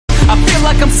I feel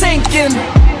like I'm sinking,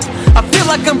 I feel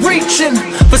like I'm reaching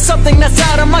for something that's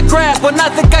out of my grasp. When I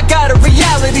think I got it,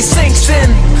 reality sinks in.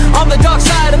 On the dark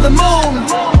side of the moon,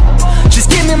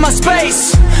 just give me my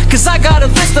space, cause I got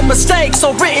a list of mistakes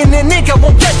all written in ink I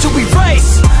won't get to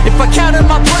erase. If I counted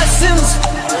my blessings,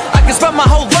 I could spend my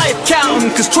whole life counting,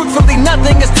 cause truthfully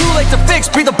nothing is too late to fix.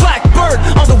 Be the blackbird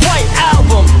on the white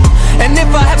album. And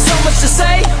if I have so much to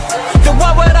say, then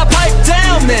why would I pipe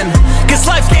down then? Cause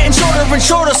life's getting shorter and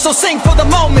shorter, so sing for the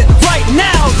moment right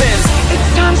now then.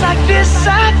 It's times like this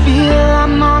I feel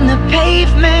I'm on the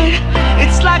pavement.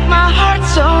 It's like my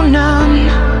heart's so numb.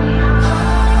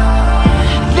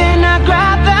 Then I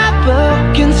grab that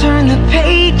book and turn the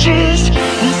pages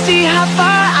and see how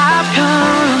far I've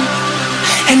come.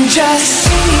 And just